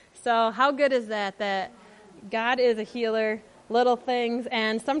So how good is that God is a healer, little things,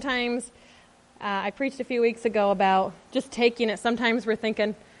 and sometimes I preached a few weeks ago about just taking it. Sometimes we're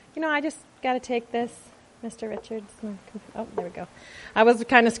thinking, I just got to take this, Mr. Richards. Oh, there we go. I was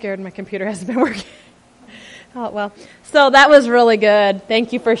kind of scared my computer hasn't been working. Oh, well. So that was really good.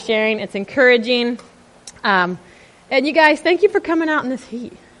 Thank you for sharing. It's encouraging. And you guys, thank you for coming out in this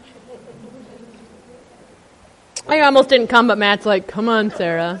heat. I almost didn't come, but Matt's like, come on,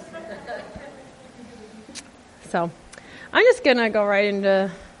 Sara. So I'm just going to go right into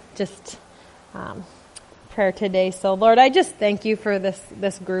just prayer today. So, Lord, I just thank you for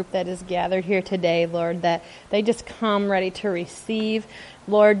this group that is gathered here today, Lord, that they just come ready to receive.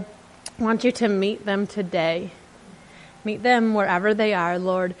 Lord, I want you to meet them today. Meet them wherever they are,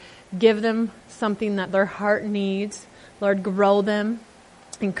 Lord. Give them something that their heart needs. Lord, grow them,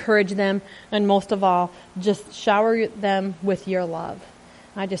 encourage them, and most of all, just shower them with your love.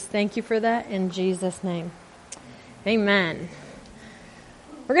 I just thank you for that in Jesus' name. Amen.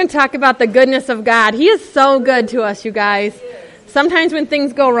 We're going to talk about the goodness of God. He is so good to us, you guys. Sometimes when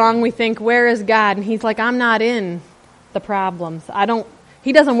things go wrong, we think, where is God? And he's like, I'm not in the problems.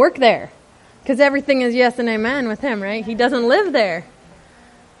 He doesn't work there. Because everything is yes and amen with him, right? He doesn't live there.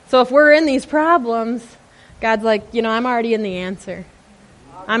 So if we're in these problems, God's like, I'm already in the answer.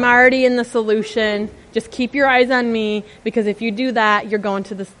 I'm already in the solution. Just keep your eyes on me, because if you do that, you're going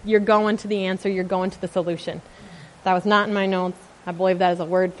to the answer, you're going to the solution. That was not in my notes. I believe that is a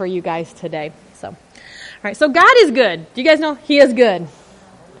word for you guys today. All right, so God is good. Do you guys know He is good?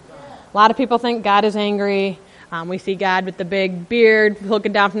 A lot of people think God is angry. We see God with the big beard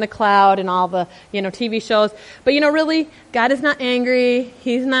looking down from the cloud and all the, TV shows. But, really, God is not angry.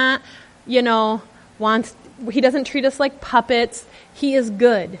 He's not, He doesn't treat us like puppets. He is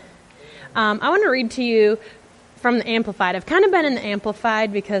good. I want to read to you from the Amplified. I've kind of been in the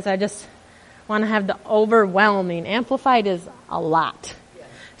Amplified because I just want to have the overwhelming. Amplified is a lot.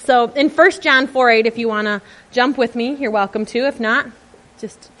 So in 1 John 4:8, if you want to jump with me, you're welcome to. If not,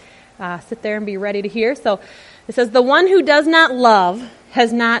 just sit there and be ready to hear. So it says, the one who does not love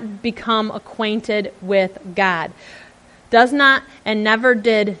has not become acquainted with God, does not and never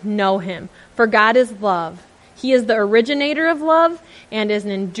did know him. For God is love. He is the originator of love and is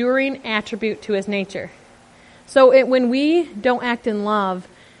an enduring attribute to his nature. So when we don't act in love,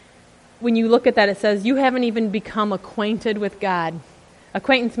 when you look at that, it says you haven't even become acquainted with God.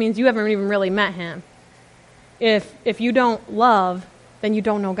 Acquaintance means you haven't even really met him. If you don't love, then you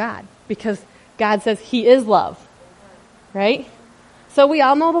don't know God, because God says he is love, right? So we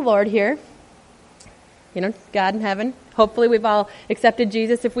all know the Lord here, God in heaven. Hopefully we've all accepted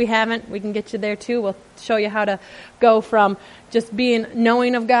Jesus. If we haven't, we can get you there too. We'll show you how to go from just being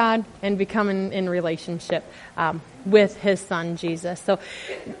knowing of God and becoming in relationship with his son, Jesus. So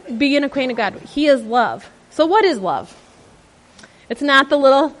being acquainted with God. He is love. So what is love? It's not the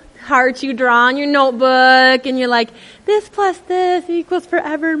little hearts you draw on your notebook and you're like, this plus this equals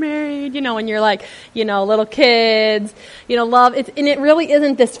forever married, when you're like, little kids, love. And it really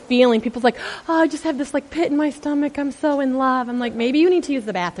isn't this feeling. People's like, oh, I just have this like pit in my stomach. I'm so in love. I'm like, maybe you need to use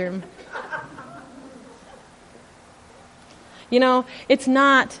the bathroom. It's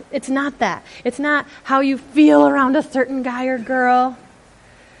not that. It's not how you feel around a certain guy or girl.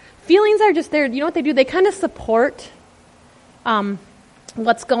 Feelings are just there. You know what they do? They kind of support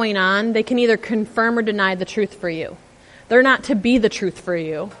what's going on. They can either confirm or deny the truth for you. They're not to be the truth for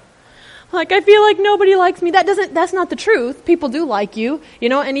you. Like, I feel like nobody likes me. That's not the truth. People do like you,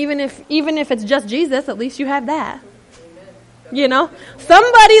 and even if it's just Jesus, at least you have that.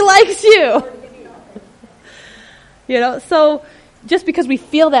 Somebody likes you. So just because we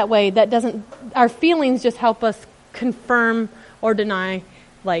feel that way, our feelings just help us confirm or deny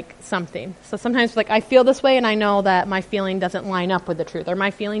like something. So sometimes I feel this way and I know that my feeling doesn't line up with the truth, or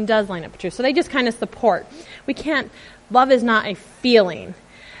my feeling does line up with the truth. So they just kind of support. Love is not a feeling.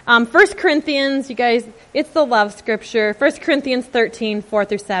 1 Corinthians, you guys, it's the love scripture. 1 Corinthians 13,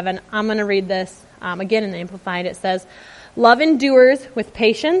 4-7. I'm going to read this again in the Amplified. It says, love endures with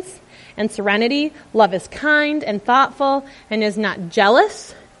patience and serenity. Love is kind and thoughtful and is not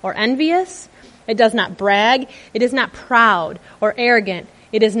jealous or envious. It does not brag. It is not proud or arrogant.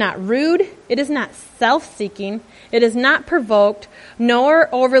 It is not rude. It is not self-seeking. It is not provoked, nor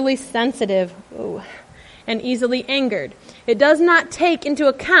overly sensitive and easily angered. It does not take into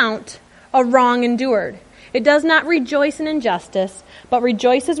account a wrong endured. It does not rejoice in injustice, but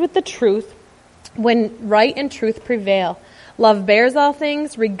rejoices with the truth when right and truth prevail. Love bears all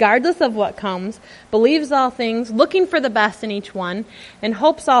things, regardless of what comes, believes all things, looking for the best in each one, and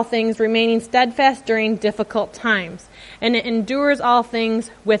hopes all things, remaining steadfast during difficult times. And it endures all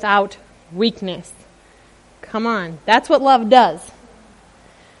things without weakness. Come on, that's what love does.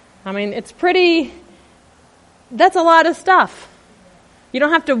 I mean, that's a lot of stuff. You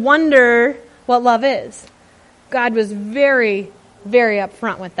don't have to wonder what love is. God was very, very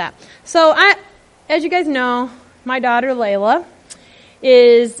upfront with that. So, as you guys know, my daughter Layla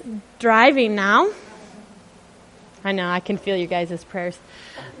is driving now. I know, I can feel you guys' prayers.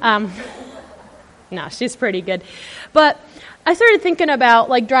 No, she's pretty good. But I started thinking about,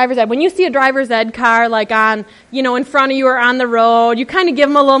 like, driver's ed. When you see a driver's ed car, like, on, in front of you or on the road, you kind of give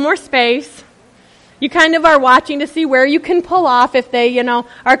them a little more space. You kind of are watching to see where you can pull off if they,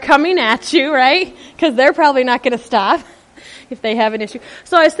 are coming at you, right? Because they're probably not going to stop if they have an issue.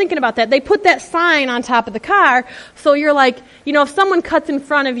 So I was thinking about that. They put that sign on top of the car, so you're like, if someone cuts in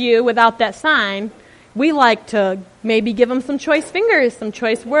front of you without that sign, we like to maybe give them some choice fingers, some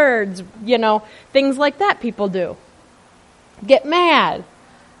choice words, things like that people do. Get mad.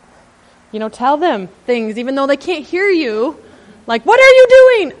 Tell them things even though they can't hear you. Like, what are you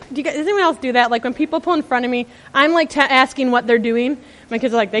doing? Does anyone else do that? Like, when people pull in front of me, I'm like asking what they're doing. My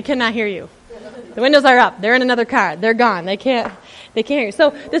kids are like, they cannot hear you. The windows are up. They're in another car. They're gone. They can't hear you. So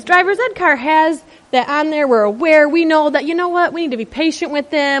this driver's ed car has that on there. We're aware. We know that, we need to be patient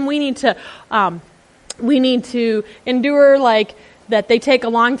with them. We need to endure, like, that they take a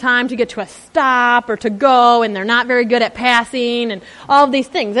long time to get to a stop or to go, and they're not very good at passing and all of these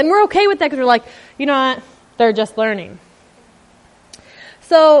things. And we're okay with that because we're like, you know what? They're just learning.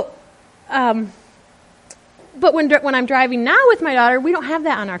 So, but when I'm driving now with my daughter, we don't have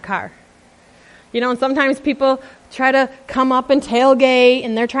that on our car. And sometimes people try to come up and tailgate,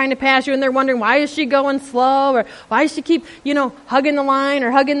 and they're trying to pass you, and they're wondering, why is she going slow, or why does she keep, hugging the line,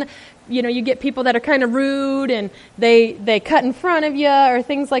 or hugging the, you get people that are kind of rude, and they cut in front of you, or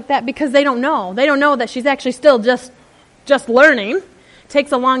things like that, because they don't know. They don't know that she's actually still just learning. It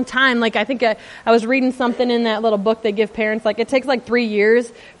takes a long time. Like, I think I was reading something in that little book they give parents, like, it takes like 3 years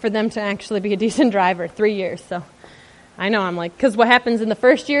for them to actually be a decent driver. 3 years, so I know, I'm like, because what happens in the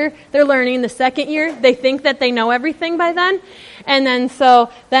first year, they're learning. The second year, they think that they know everything by then. And then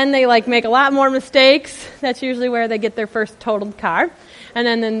then they, like, make a lot more mistakes. That's usually where they get their first totaled car. And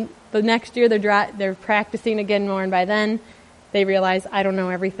then the next year, they're practicing again more. And by then, they realize, I don't know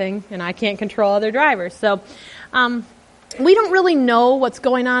everything, and I can't control other drivers. So we don't really know what's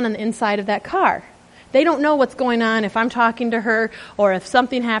going on the inside of that car. They don't know what's going on if I'm talking to her, or if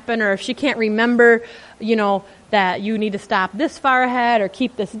something happened, or if she can't remember, that you need to stop this far ahead or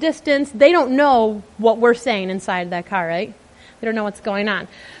keep this distance. They don't know what we're saying inside that car, right? They don't know what's going on.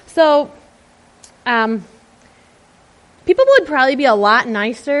 So people would probably be a lot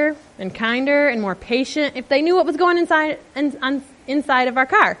nicer and kinder and more patient if they knew what was going inside of our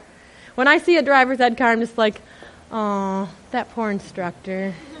car. When I see a driver's ed car, I'm just like, oh, that poor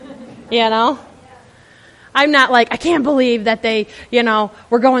instructor, I'm not like, I can't believe that they,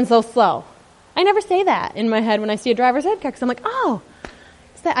 were going so slow. I never say that in my head when I see a driver's ed car, because I'm like, oh,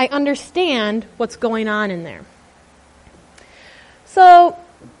 it's that I understand what's going on in there. So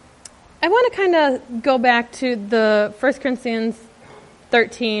I want to kind of go back to the 1 Corinthians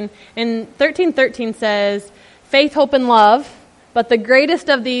 13. And 13:13 says, faith, hope, and love, but the greatest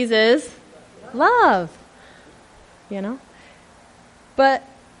of these is love. But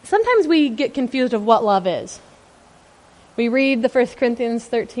sometimes we get confused of what love is. We read the 1 Corinthians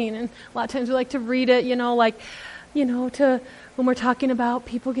 13, and a lot of times we like to read it, to when we're talking about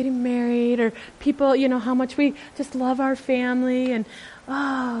people getting married, or people, how much we just love our family, and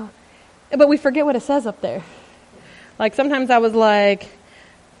but we forget what it says up there. Like, sometimes I was like,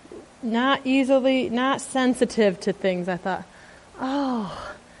 not sensitive to things. I thought,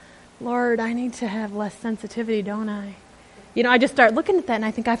 oh, Lord, I need to have less sensitivity, don't I? I just start looking at that, and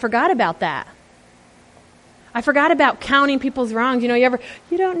I think I forgot about that. I forgot about counting people's wrongs. You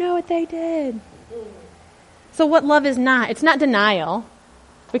don't know what they did. So what love is not? It's not denial.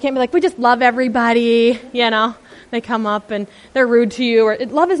 We can't be like, we just love everybody, They come up and they're rude to you.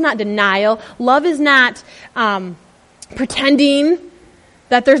 Love is not denial. Love is not pretending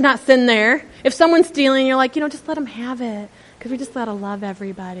that there's not sin there. If someone's stealing, you're like, just let them have it, because we just got to love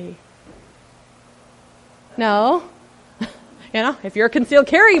everybody. No. If you're a concealed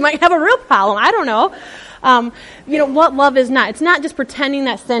carry, you might have a real problem. I don't know. What love is not. It's not just pretending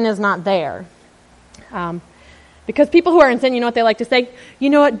that sin is not there. Because people who are in sin, what they like to say?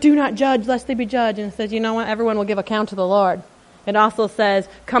 Do not judge lest they be judged. And it says, everyone will give account to the Lord. It also says,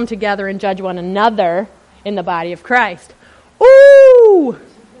 come together and judge one another in the body of Christ. woo!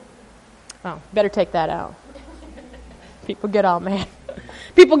 Oh, better take that out. People get all mad.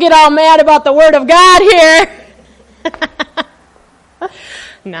 People get all mad about the Word of God here.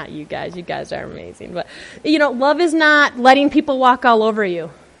 Not you guys. You guys are amazing. But, love is not letting people walk all over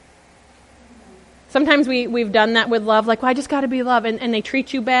you. Sometimes we've done that with love, like, well, I just got to be loved, and they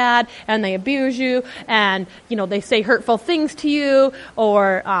treat you bad, and they abuse you, and, they say hurtful things to you,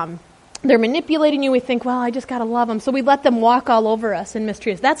 or they're manipulating you. We think, well, I just got to love them. So we let them walk all over us and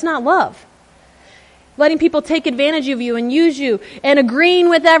mistreat us. That's not love. Letting people take advantage of you and use you and agreeing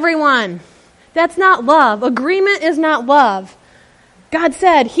with everyone. That's not love. Agreement is not love. God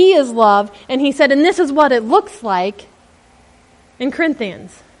said He is love, and He said, and this is what it looks like in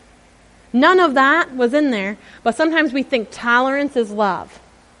Corinthians. None of that was in there, but sometimes we think tolerance is love.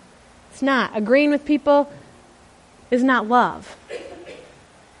 It's not. Agreeing with people is not love.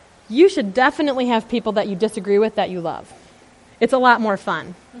 You should definitely have people that you disagree with that you love. It's a lot more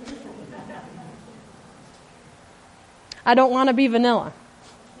fun. I don't want to be vanilla.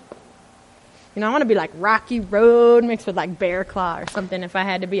 I want to be like Rocky Road mixed with like Bear Claw or something if I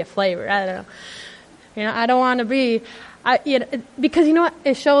had to be a flavor. I don't know. I don't want to be... because you know what?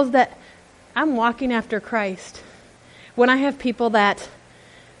 It shows that I'm walking after Christ. When I have people that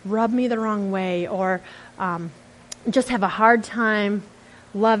rub me the wrong way or just have a hard time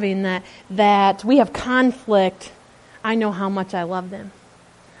loving, that we have conflict, I know how much I love them.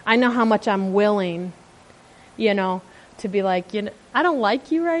 I know how much I'm willing, to be like, I don't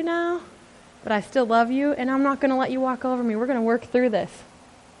like you right now, but I still love you, and I'm not going to let you walk over me. We're going to work through this.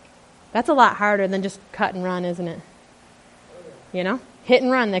 That's a lot harder than just cut and run, isn't it? Hit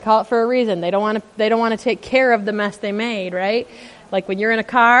and run. They call it for a reason. They don't want to take care of the mess they made, right? Like when you're in a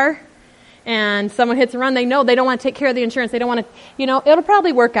car and someone hits and run, they know they don't want to take care of the insurance. They don't want to, it'll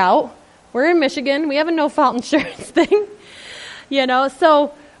probably work out. We're in Michigan. We have a no-fault insurance thing,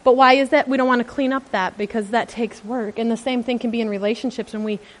 so, but why is that? We don't want to clean up that because that takes work. And the same thing can be in relationships.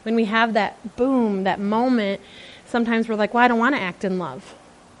 When we have that boom, that moment, sometimes we're like, well, I don't want to act in love.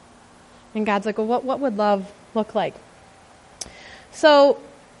 And God's like, well, what would love look like? So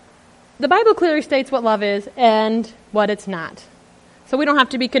the Bible clearly states what love is and what it's not. So we don't have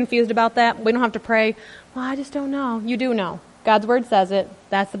to be confused about that. We don't have to pray, well, I just don't know. You do know. God's Word says it.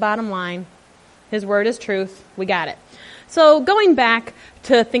 That's the bottom line. His Word is truth. We got it. So going back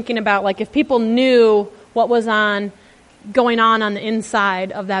to thinking about, like, if people knew what was going on the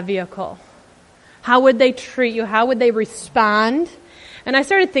inside of that vehicle, how would they treat you? How would they respond? And I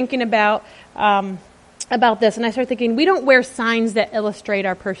started thinking about this, and I started thinking, we don't wear signs that illustrate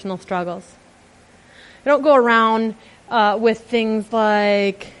our personal struggles. We don't go around with things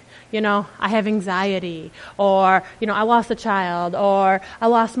like, I have anxiety, or, I lost a child, or I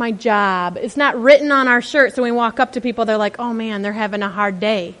lost my job. It's not written on our shirt, so when we walk up to people, they're like, oh man, they're having a hard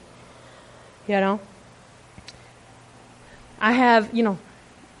day. I have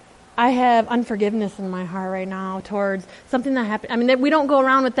unforgiveness in my heart right now towards something that happened. We don't go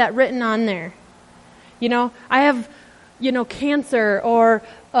around with that written on there. I have, cancer or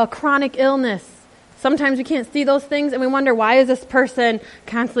a chronic illness. Sometimes we can't see those things and we wonder, why is this person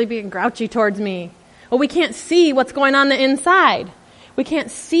constantly being grouchy towards me? Well, we can't see what's going on the inside. We can't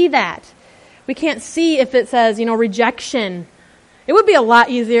see that. We can't see if it says, rejection. It would be a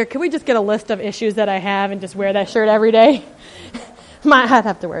lot easier. Could we just get a list of issues that I have and just wear that shirt every day? I'd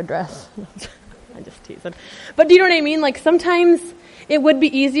have to wear a dress. I'm just teasing. But do you know what I mean? Like sometimes it would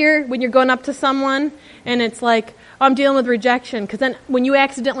be easier when you're going up to someone and it's like, oh, I'm dealing with rejection. Because then when you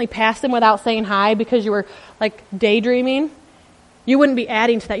accidentally pass them without saying hi because you were like daydreaming, you wouldn't be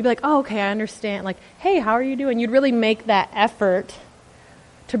adding to that. You'd be like, oh, okay, I understand. Like, hey, how are you doing? You'd really make that effort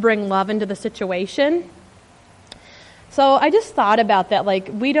to bring love into the situation. So I just thought about that. Like,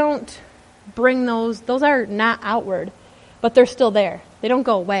 we don't bring those are not outward, but they're still there. They don't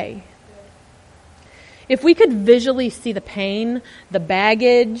go away. If we could visually see the pain, the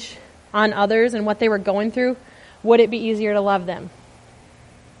baggage on others and what they were going through, would it be easier to love them?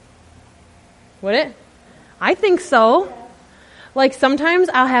 Would it? I think so. Like sometimes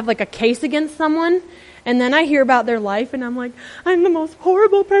I'll have like a case against someone and then I hear about their life and I'm like, I'm the most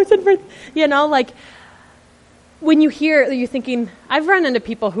horrible person for, like when you're thinking, I've run into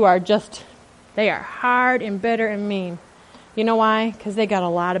people who are they are hard and bitter and mean. You know why? Because they got a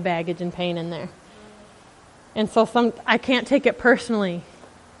lot of baggage and pain in there. And so I can't take it personally.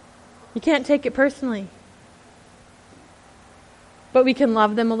 You can't take it personally. But we can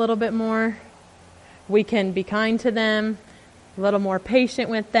love them a little bit more. We can be kind to them, a little more patient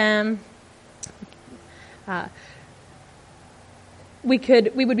with them. We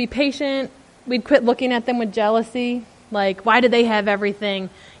would be patient. We'd quit looking at them with jealousy. Like, why do they have everything?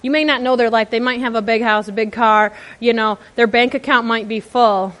 You may not know their life. They might have a big house, a big car. Their bank account might be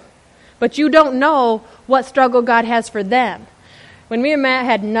full. But you don't know what struggle God has for them. When me and Matt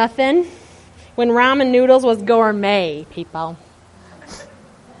had nothing, when ramen noodles was gourmet, people.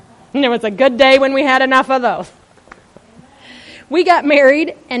 And it was a good day when we had enough of those. We got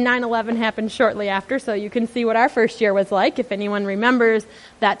married, and 9/11 happened shortly after, so you can see what our first year was like, if anyone remembers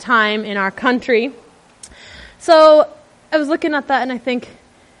that time in our country. So I was looking at that, and I think,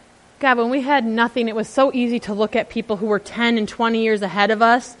 God, when we had nothing, it was so easy to look at people who were 10 and 20 years ahead of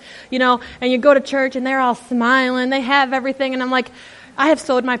us, and you go to church, and they're all smiling, they have everything, and I'm like, I have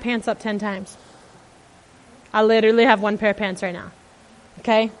sewed my pants up 10 times. I literally have one pair of pants right now,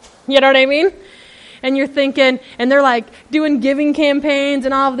 okay? You know what I mean? And you're thinking, and they're like doing giving campaigns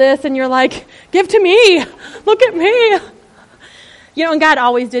and all of this, and you're like, give to me, look at me. And God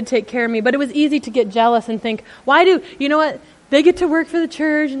always did take care of me, but it was easy to get jealous and think, they get to work for the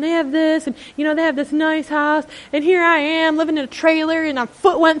church, and they have this, and, they have this nice house, and here I am living in a trailer, and my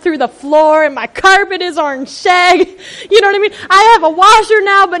foot went through the floor, and my carpet is orange shag. You know what I mean? I have a washer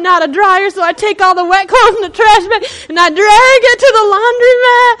now, but not a dryer, so I take all the wet clothes in the trash bag, and I drag it to the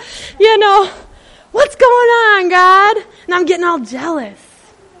laundromat. What's going on, God? And I'm getting all jealous.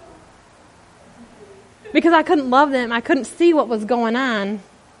 Because I couldn't love them. I couldn't see what was going on.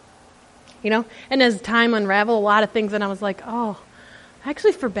 And as time unraveled, a lot of things, and I was like, I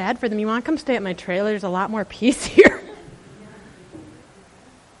actually feel bad for them. You want to come stay at my trailer? There's a lot more peace here.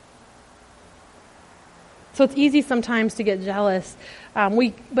 So it's easy sometimes to get jealous. When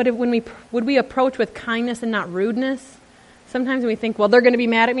we approach with kindness and not rudeness, sometimes we think, well, they're going to be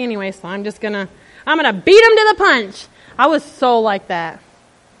mad at me anyway, so I'm going to beat them to the punch. I was so like that.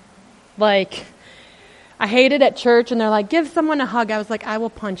 Like, I hated at church, and they're like, give someone a hug. I was like, I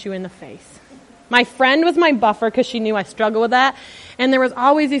will punch you in the face. My friend was my buffer because she knew I struggled with that. And there was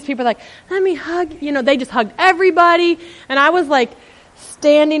always these people like, let me hug. They just hugged everybody. And I was like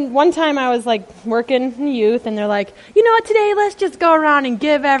standing. One time I was like working in youth, and they're like, you know what, today let's just go around and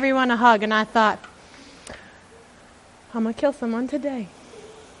give everyone a hug. And I thought, I'm going to kill someone today.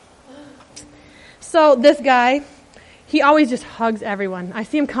 So this guy, he always just hugs everyone. I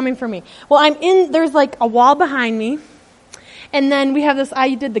see him coming for me. Well, there's like a wall behind me. And then we have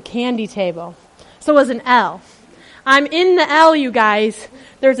I did the candy table. So it was an L. I'm in the L, you guys.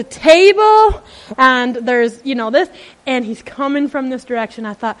 There's a table, and there's, this. And he's coming from this direction.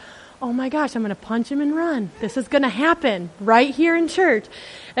 I thought, oh my gosh, I'm going to punch him and run. This is going to happen right here in church.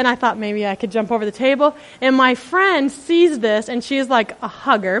 And I thought maybe I could jump over the table. And my friend sees this, and she's like a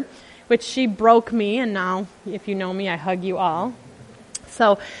hugger, which she broke me, and now, if you know me, I hug you all.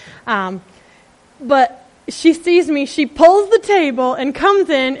 So, but she sees me, she pulls the table and comes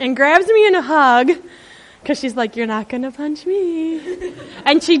in and grabs me in a hug, because she's like, you're not going to punch me.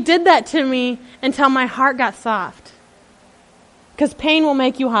 And she did that to me until my heart got soft. Because pain will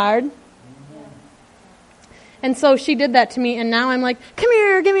make you hard. And so she did that to me, and now I'm like, come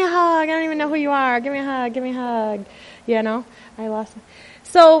here, give me a hug. I don't even know who you are. Give me a hug, give me a hug. I lost it.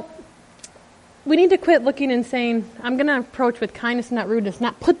 So we need to quit looking and saying, I'm going to approach with kindness, not rudeness,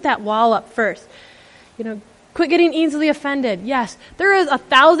 not put that wall up first. Quit getting easily offended. Yes, there is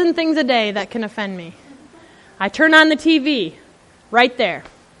 1,000 things a day that can offend me. I turn on the TV, right there.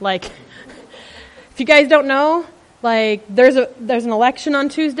 Like, if you guys don't know, like, there's an election on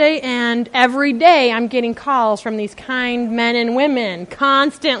Tuesday, and every day I'm getting calls from these kind men and women,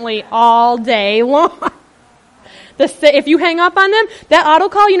 constantly, all day long. If you hang up on them, that auto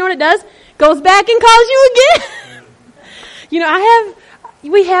call, you know what it does? Goes back and calls you again.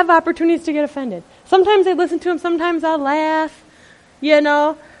 We have opportunities to get offended. Sometimes I listen to them. Sometimes I'll laugh.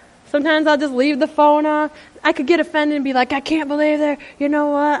 Sometimes I'll just leave the phone off. I could get offended and be like, I can't believe they're, you know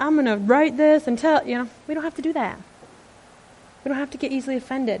what, I'm going to write this and tell, we don't have to do that. We don't have to get easily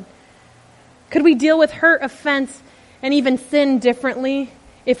offended. Could we deal with hurt, offense, and even sin differently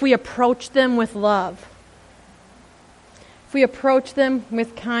if we approach them with love? If we approach them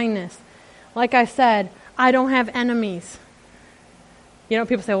with kindness? Like I said, I don't have enemies.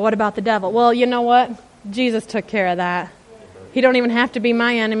 People say, well, what about the devil? Well, you know what? Jesus took care of that. He don't even have to be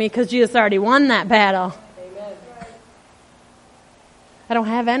my enemy because Jesus already won that battle. Amen. I don't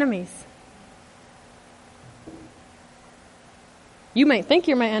have enemies. You might think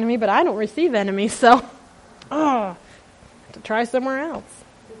you're my enemy, but I don't receive enemies, so to try somewhere else.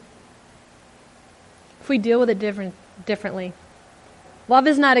 If we deal with it differently. Love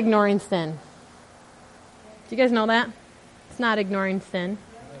is not ignoring sin. Do you guys know that? It's not ignoring sin.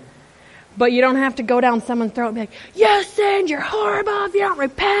 But you don't have to go down someone's throat and be like, you sinned, you're horrible, if you don't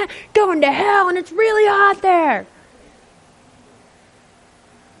repent, going to hell, and it's really hot there.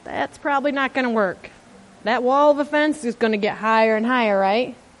 that's probably not going to work. That wall of offense is going to get higher and higher,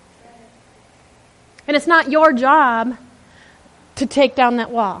 right? And it's not your job to take down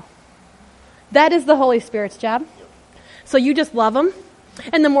that wall. That is the Holy Spirit's job. So you just love them.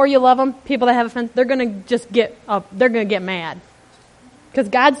 And the more you love them, people that have offense, they're going to just get up. They're going to get mad. Because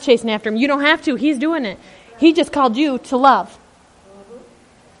God's chasing after them. You don't have to. He's doing it. He just called you to love.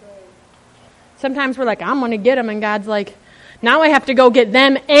 Sometimes we're like, I'm going to get them. And God's like, now I have to go get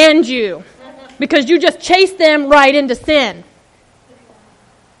them and you. Because you just chased them right into sin.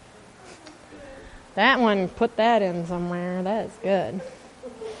 That one, put that in somewhere. That is good.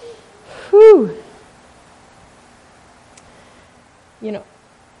 Whew. You know,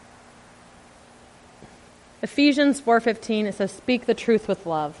 Ephesians 4:15, it says, speak the truth with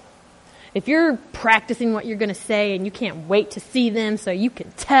love. If you're practicing what you're going to say and you can't wait to see them so you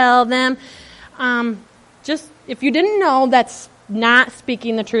can tell them, just, if you didn't know, that's not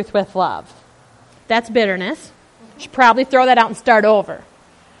speaking the truth with love. That's bitterness. You should probably throw that out and start over.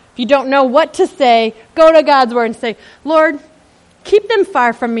 If you don't know what to say, go to God's Word and say, Lord, keep them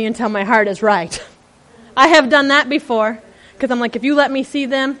far from me until my heart is right. I have done that before. Because I'm like, if you let me see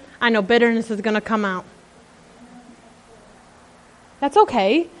them, I know bitterness is going to come out. That's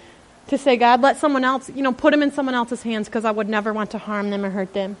okay to say, God, let someone else, put them in someone else's hands because I would never want to harm them or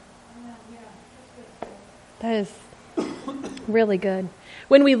hurt them. That is really good.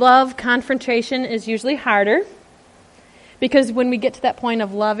 When we love, confrontation is usually harder. Because when we get to that point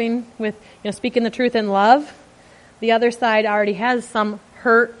of loving with, speaking the truth in love, the other side already has some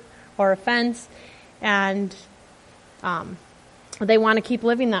hurt or offense, and they want to keep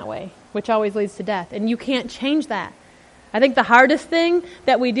living that way, which always leads to death. And you can't change that. I think the hardest thing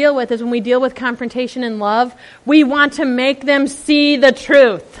that we deal with is when we deal with confrontation in love, we want to make them see the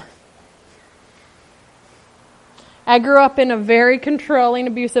truth. I grew up in a very controlling,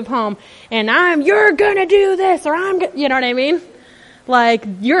 abusive home, and you're going to do this, or you know what I mean? Like,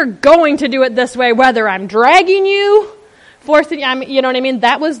 you're going to do it this way, whether I'm dragging you, forcing you, you know what I mean?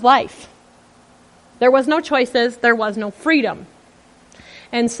 That was life. There was no choices. There was no freedom.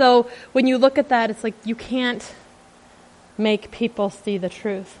 And so when you look at that, it's like you can't make people see the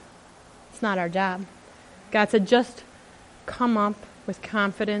truth. It's not our job. God said, just come up with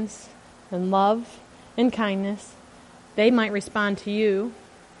confidence and love and kindness. They might respond to you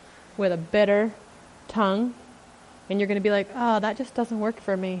with a bitter tongue, and you're going to be like, oh, that just doesn't work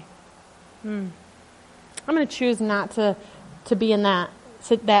for me. I'm going to choose not to be in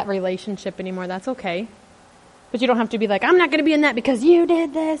that relationship anymore. That's okay. But you don't have to be like, I'm not going to be in that because you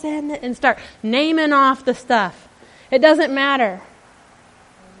did this and start naming off the stuff. It doesn't matter.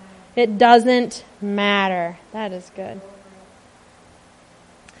 It doesn't matter. That is good.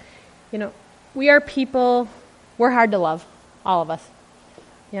 We are people, we're hard to love, all of us.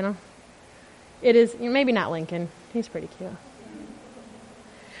 It is, maybe not Lincoln. He's pretty cute.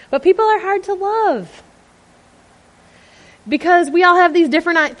 But people are hard to love. Because we all have these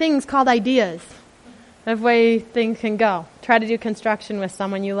different things called ideas of way things can go. Try to do construction with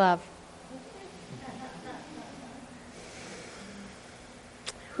someone you love.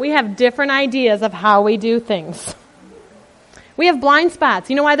 We have different ideas of how we do things. We have blind spots.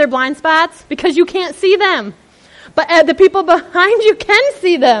 You know why they're blind spots? Because you can't see them. But the people behind you can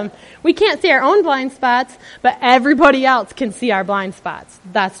see them. We can't see our own blind spots, but everybody else can see our blind spots.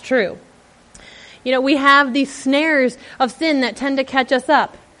 That's true. We have these snares of sin that tend to catch us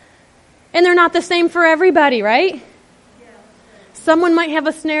up. And they're not the same for everybody, right? Someone might have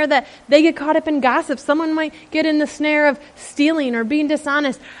a snare that they get caught up in gossip. Someone might get in the snare of stealing or being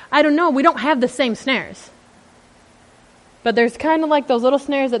dishonest. I don't know. We don't have the same snares. But there's kind of like those little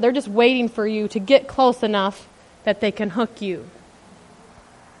snares that they're just waiting for you to get close enough that they can hook you.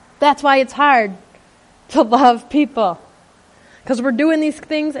 That's why it's hard to love people. Because we're doing these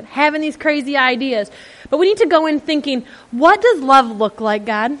things and having these crazy ideas. But we need to go in thinking, what does love look like,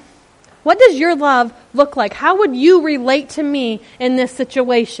 God? What does your love look like? How would you relate to me in this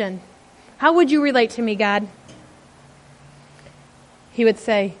situation? How would you relate to me, God? He would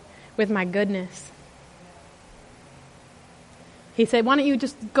say, with my goodness. He said, why don't you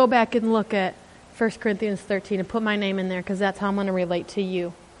just go back and look at 1 Corinthians 13 and put my name in there, because that's how I'm going to relate to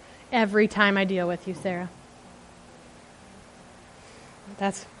you every time I deal with you, Sarah.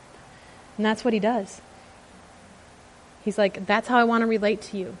 That's what he does. He's like, that's how I want to relate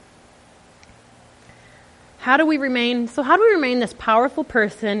to you. How do we remain this powerful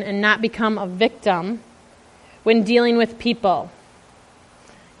person and not become a victim when dealing with people?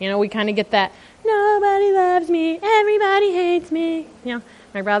 We kind of get that, nobody loves me, everybody hates me.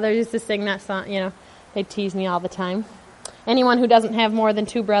 My brother used to sing that song, they tease me all the time. Anyone who doesn't have more than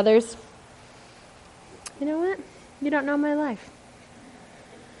 2 brothers? You know what? You don't know my life.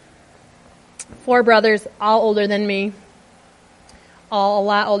 4 brothers, all older than me. All a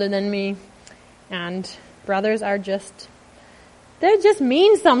lot older than me. And brothers are they're just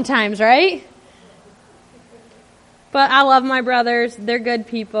mean sometimes, right? But I love my brothers. They're good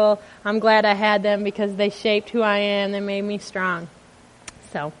people. I'm glad I had them because they shaped who I am. They made me strong.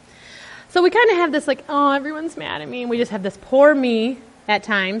 So we kind of have this like, oh, everyone's mad at me. And we just have this poor me at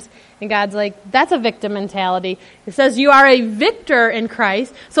times. And God's like, that's a victim mentality. It says you are a victor in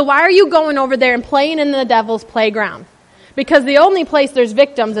Christ. So why are you going over there and playing in the devil's playground? Because the only place there's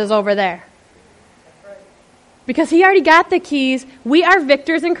victims is over there. Because he already got the keys. We are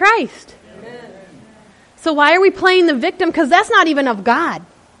victors in Christ. Amen. So why are we playing the victim? Because that's not even of God.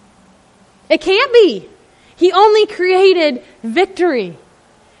 It can't be. He only created victory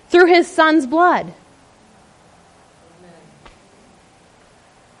through his son's blood. Amen.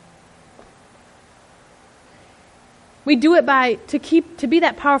 We do it to be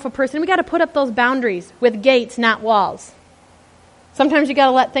that powerful person. We got to put up those boundaries with gates, not walls. Sometimes you got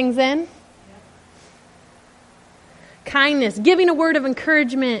to let things in. Kindness, giving a word of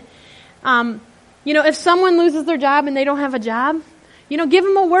encouragement. If someone loses their job and they don't have a job, give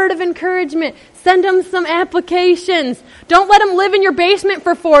them a word of encouragement. Send them some applications. Don't let them live in your basement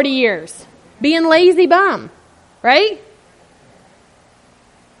for 40 years. Being lazy bum, right?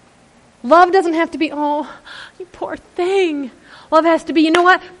 Love doesn't have to be, oh, you poor thing. Love has to be, you know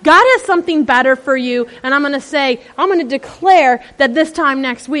what? God has something better for you, and I'm going to declare that this time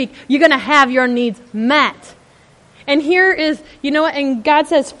next week, you're going to have your needs met. And here is, and God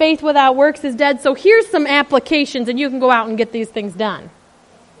says faith without works is dead, so here's some applications, and you can go out and get these things done.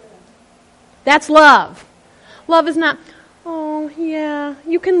 That's love. Love is not, oh, yeah,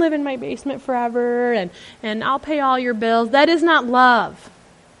 you can live in my basement forever, and I'll pay all your bills. That is not love.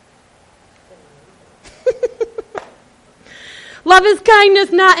 Love is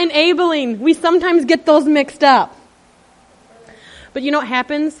kindness, not enabling. We sometimes get those mixed up. But you know what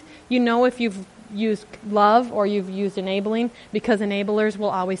happens? If you've used love or you've used enabling, because enablers will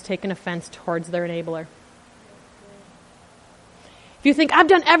always take an offense towards their enabler. If you think, I've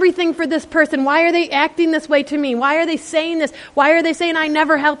done everything for this person, why are they acting this way to me? Why are they saying this? Why are they saying I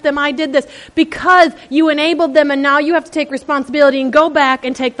never helped them, I did this? Because you enabled them and now you have to take responsibility and go back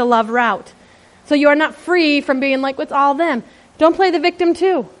and take the love route. So you are not free from being like, it's all them. Don't play the victim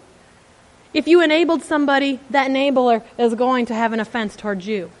too. If you enabled somebody, that enabler is going to have an offense towards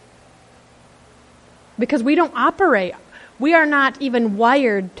you. Because we don't operate. We are not even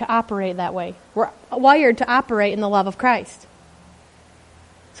wired to operate that way. We're wired to operate in the love of Christ.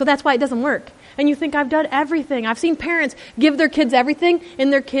 So that's why it doesn't work. And you think, I've done everything. I've seen parents give their kids everything,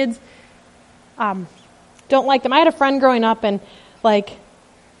 and their kids don't like them. I had a friend growing up, and I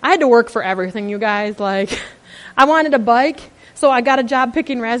had to work for everything, you guys. I wanted a bike, so I got a job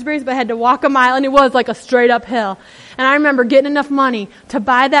picking raspberries, but I had to walk a mile, and it was like a straight up hill. And I remember getting enough money to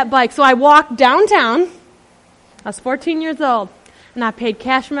buy that bike. So I walked downtown. I was 14 years old, and I paid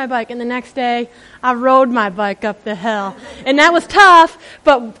cash for my bike. And the next day, I rode my bike up the hill. And that was tough,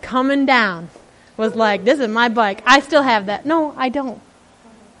 but coming down was like, this is my bike. I still have that. No, I don't.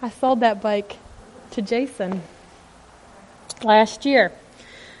 I sold that bike to Jason last year.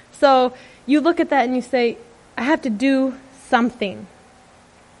 So you look at that and you say, I have to do something.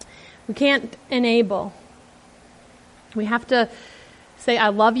 We can't enable. We have to say, I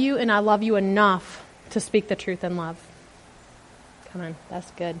love you, and I love you enough to speak the truth in love. Come on, that's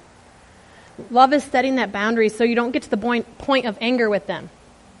good. Love is setting that boundary so you don't get to the point of anger with them.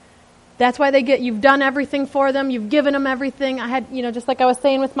 That's why you've done everything for them. You've given them everything. I had, just like I was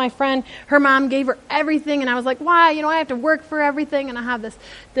saying with my friend, her mom gave her everything. And I was like, why? I have to work for everything. And I have this,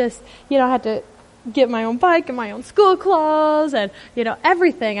 I had to get my own bike and my own school clothes and,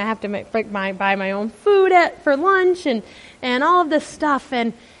 everything. I have to buy my own food for lunch and all of this stuff.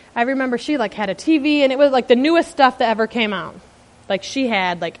 And I remember she had a TV, and it was the newest stuff that ever came out. She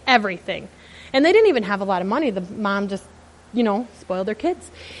had everything. And they didn't even have a lot of money. The mom just, spoiled their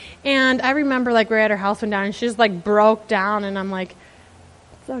kids. And I remember we're at her house one day, and she just broke down, and I'm like,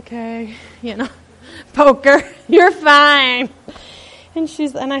 it's okay, poker, you're fine.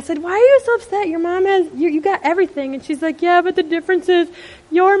 And I said, why are you so upset? Your mom you got everything. And she's like, yeah, but the difference is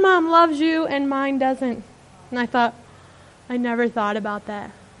your mom loves you and mine doesn't. And I thought, I never thought about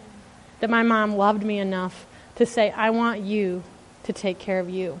that my mom loved me enough to say, I want you to take care of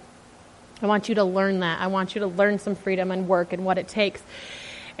you. I want you to learn that. I want you to learn some freedom and work and what it takes.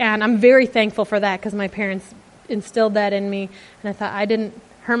 And I'm very thankful for that because my parents instilled that in me. And I thought, I didn't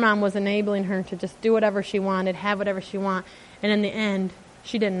her mom was enabling her to just do whatever she wanted, have whatever she wanted. And in the end,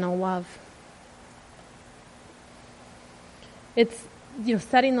 she didn't know love. It's,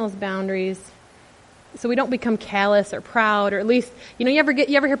 setting those boundaries so we don't become callous or proud, or at least, you ever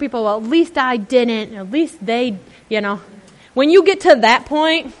hear people, well, at least I didn't, at least they, When you get to that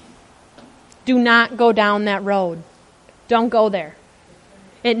point, do not go down that road. Don't go there.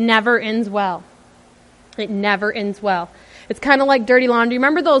 It never ends well. It never ends well. It's kind of like dirty laundry.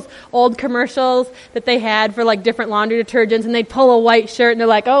 Remember those old commercials that they had for like different laundry detergents, and they'd pull a white shirt and they're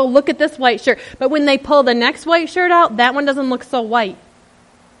like, oh, look at this white shirt. But when they pull the next white shirt out, that one doesn't look so white.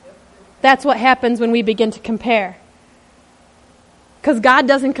 That's what happens when we begin to compare. Because God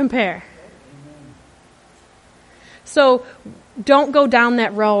doesn't compare. So don't go down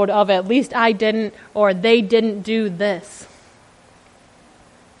that road of at least I didn't or they didn't do this.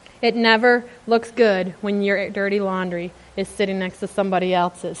 It never looks good when your dirty laundry is sitting next to somebody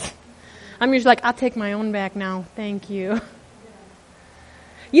else's. I'm usually like, I'll take my own back now. Thank you.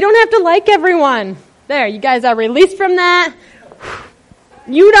 You don't have to like everyone. There, you guys are released from that.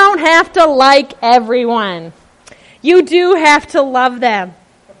 You don't have to like everyone. You do have to love them.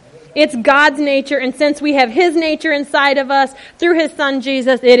 It's God's nature, and since we have His nature inside of us through His Son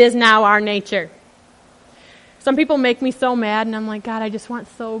Jesus, it is now our nature. Some people make me so mad, and I'm like, God, I just want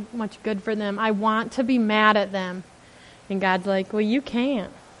so much good for them. I want to be mad at them. And God's like, well, you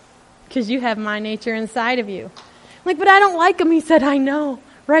can't, because you have my nature inside of you. I'm like, but I don't like them. He said, I know.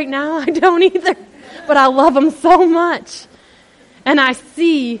 Right now, I don't either. But I love them so much. And I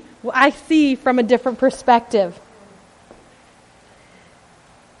see from a different perspective.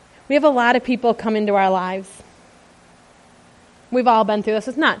 We have a lot of people come into our lives. We've all been through this.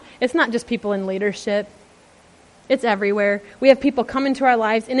 It's not just people in leadership. It's everywhere. We have people come into our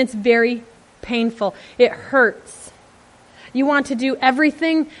lives, and it's very painful. It hurts. You want to do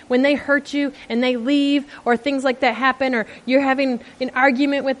everything when they hurt you and they leave, or things like that happen, or you're having an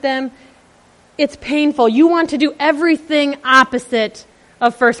argument with them. It's painful. You want to do everything opposite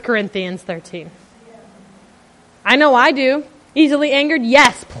of 1 Corinthians 13. I know I do. Easily angered?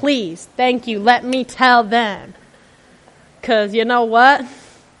 Yes, please. Thank you. Let me tell them. Because you know what? I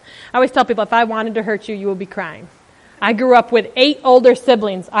always tell people, if I wanted to hurt you, you would be crying. I grew up with 8 older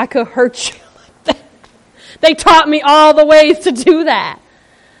siblings. I could hurt you like that. They taught me all the ways to do that.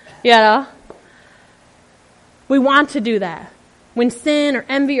 We want to do that. When sin or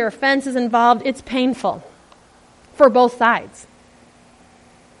envy or offense is involved, it's painful for both sides.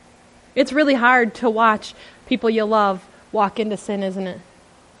 It's really hard to watch people you love walk into sin, isn't it?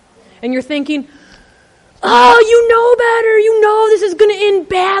 And you're thinking, oh, you know better. You know this is going to end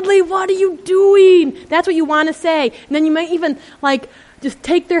badly. What are you doing? That's what you want to say. And then you might even just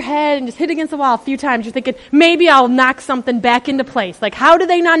take their head and just hit against the wall a few times. You're thinking, maybe I'll knock something back into place. Like, how do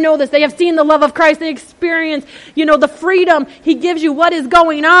they not know this? They have seen the love of Christ. They experience, the freedom He gives you. What is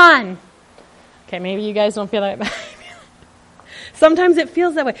going on? Okay, maybe you guys don't feel that way. Sometimes it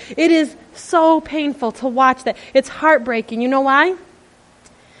feels that way. It is so painful to watch that. It's heartbreaking. You know why?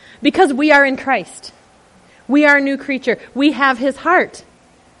 Because we are in Christ. We are a new creature. We have His heart.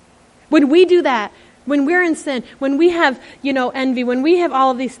 When we do that, when we're in sin, when we have, envy, when we have all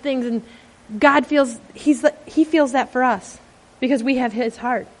of these things, and God feels, He feels that for us because we have His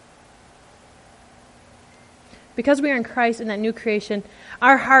heart. Because we are in Christ in that new creation,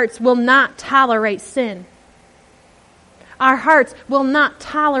 our hearts will not tolerate sin. Our hearts will not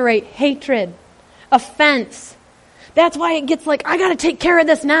tolerate hatred, offense. That's why it gets I got to take care of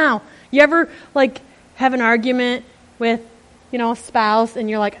this now. You ever, have an argument with, a spouse, and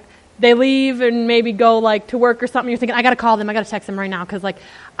you're like, they leave and maybe go to work or something. You're thinking, I got to call them. I got to text them right now because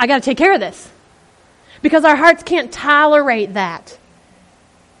I got to take care of this. Because our hearts can't tolerate that.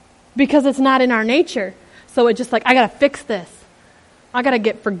 Because it's not in our nature. So it's just I got to fix this. I got to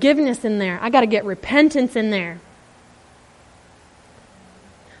get forgiveness in there. I got to get repentance in there.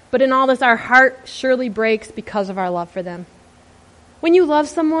 But in all this, our heart surely breaks because of our love for them. When you love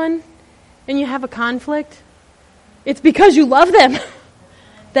someone and you have a conflict, it's because you love them.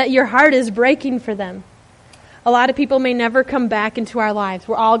 That your heart is breaking for them. A lot of people may never come back into our lives.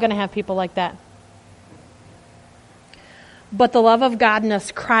 We're all going to have people like that. But the love of God in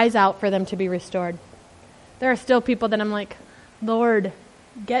us cries out for them to be restored. There are still people that I'm like, Lord,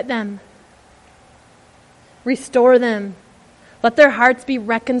 get them. Restore them. Let their hearts be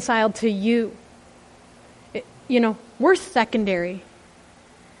reconciled to you. We're secondary.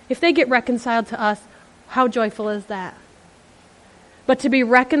 If they get reconciled to us, how joyful is that? But to be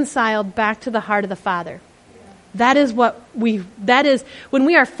reconciled back to the heart of the Father. That is when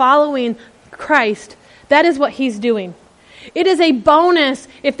we are following Christ, that is what He's doing. It is a bonus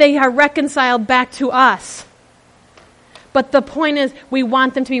if they are reconciled back to us. But the point is, we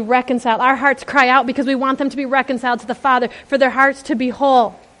want them to be reconciled. Our hearts cry out because we want them to be reconciled to the Father, for their hearts to be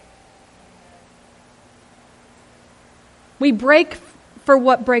whole. We break for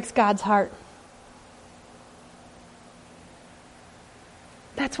what breaks God's heart.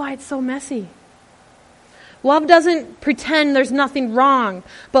 That's why it's so messy. Love doesn't pretend there's nothing wrong,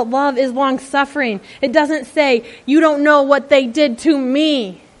 but love is long-suffering. It doesn't say, you don't know what they did to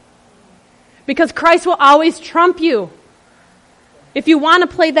me. Because Christ will always trump you. If you want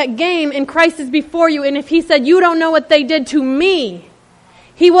to play that game and Christ is before you, and if he said, you don't know what they did to me,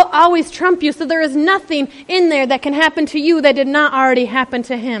 he will always trump you. So there is nothing in there that can happen to you that did not already happen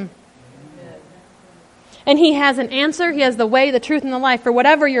to him. And he has an answer. He has the way, the truth, and the life for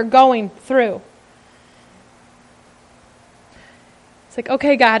whatever you're going through. It's like,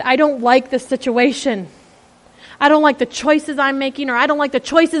 okay, God, I don't like this situation. I don't like the choices I'm making, or I don't like the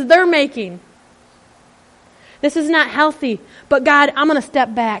choices they're making. This is not healthy. But God, I'm going to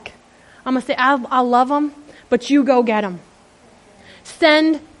step back. I'm going to say, I'll love them, but you go get them.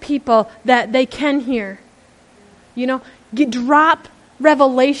 Send people that they can hear. Drop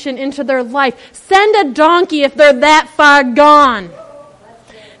revelation into their life. Send a donkey if they're that far gone.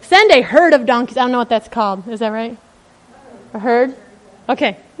 Send a herd of donkeys. I don't know what that's called. Is that right? A herd?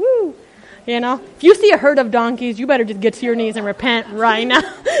 Okay. Woo. If you see a herd of donkeys, you better just get to your knees and repent right now.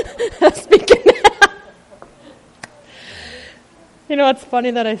 Speaking it's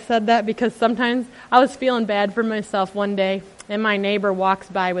funny that I said that, because sometimes I was feeling bad for myself one day, and my neighbor walks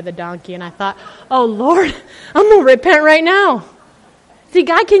by with a donkey, and I thought, oh, Lord, I'm going to repent right now. See,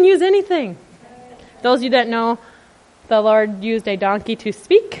 God can use anything. Those of you that know, the Lord used a donkey to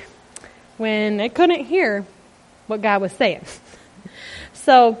speak when it couldn't hear what God was saying.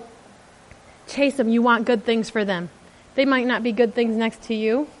 So, chase them. You want good things for them. They might not be good things next to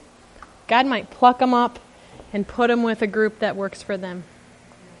you. God might pluck them up and put them with a group that works for them.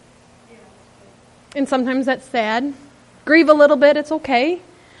 And sometimes that's sad. Grieve a little bit, it's okay.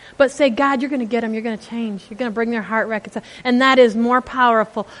 But say, God, you're going to get them, you're going to change. You're going to bring their heart reconciled. And that is more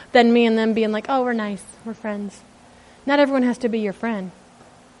powerful than me and them being like, oh, we're nice, we're friends. Not everyone has to be your friend.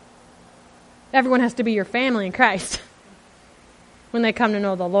 Everyone has to be your family in Christ when they come to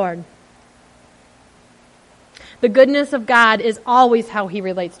know the Lord. The goodness of God is always how he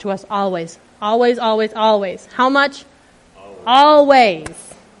relates to us, always. Always, always, always. How much? Always.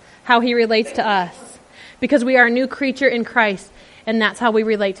 How he relates to us. Because we are a new creature in Christ, and that's how we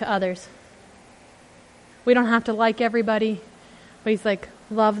relate to others. We don't have to like everybody, but he's like,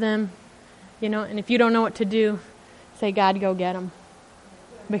 love them, and if you don't know what to do, say, God, go get them.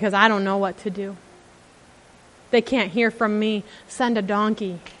 Because I don't know what to do. They can't hear from me. Send a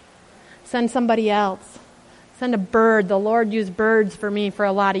donkey. Send somebody else. Send a bird. The Lord used birds for me for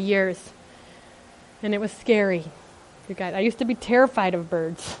a lot of years. And it was scary. You guys, I used to be terrified of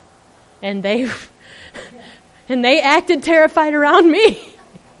birds. And they acted terrified around me.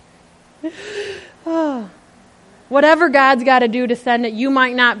 Oh. Whatever God's got to do to send it, you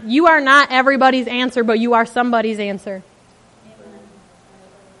are not everybody's answer, but you are somebody's answer.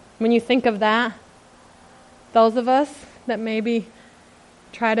 When you think of that, those of us that maybe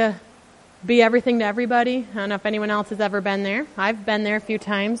try to be everything to everybody. I don't know if anyone else has ever been there. I've been there a few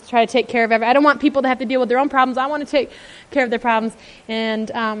times. Try to take care of I don't want people to have to deal with their own problems. I want to take care of their problems.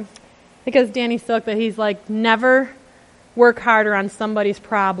 And because Danny Silk, that he's like, never work harder on somebody's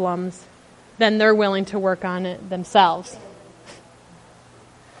problems than they're willing to work on it themselves.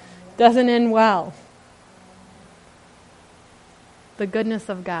 Doesn't end well. The goodness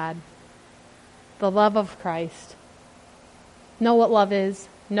of God. The love of Christ. Know what love is.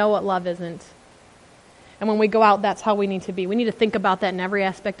 Know what love isn't. And when we go out, that's how we need to be. We need to think about that in every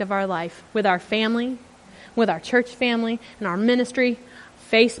aspect of our life. With our family, with our church family, in our ministry,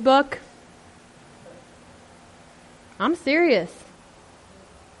 Facebook. I'm serious.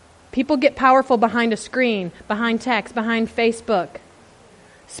 People get powerful behind a screen, behind text, behind Facebook.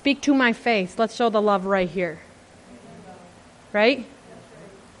 Speak to my face. Let's show the love right here. Right?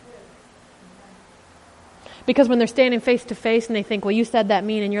 Because when they're standing face to face and they think, well, you said that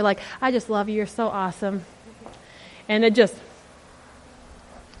mean, and you're like, I just love you, you're so awesome. And it just,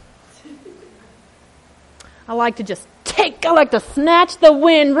 I like to snatch the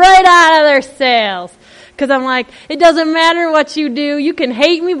wind right out of their sails. Because I'm like, it doesn't matter what you do. You can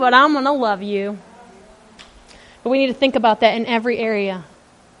hate me, but I'm going to love you. But we need to think about that in every area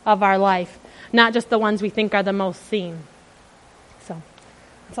of our life. Not just the ones we think are the most seen. So,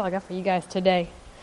 that's all I got for you guys today.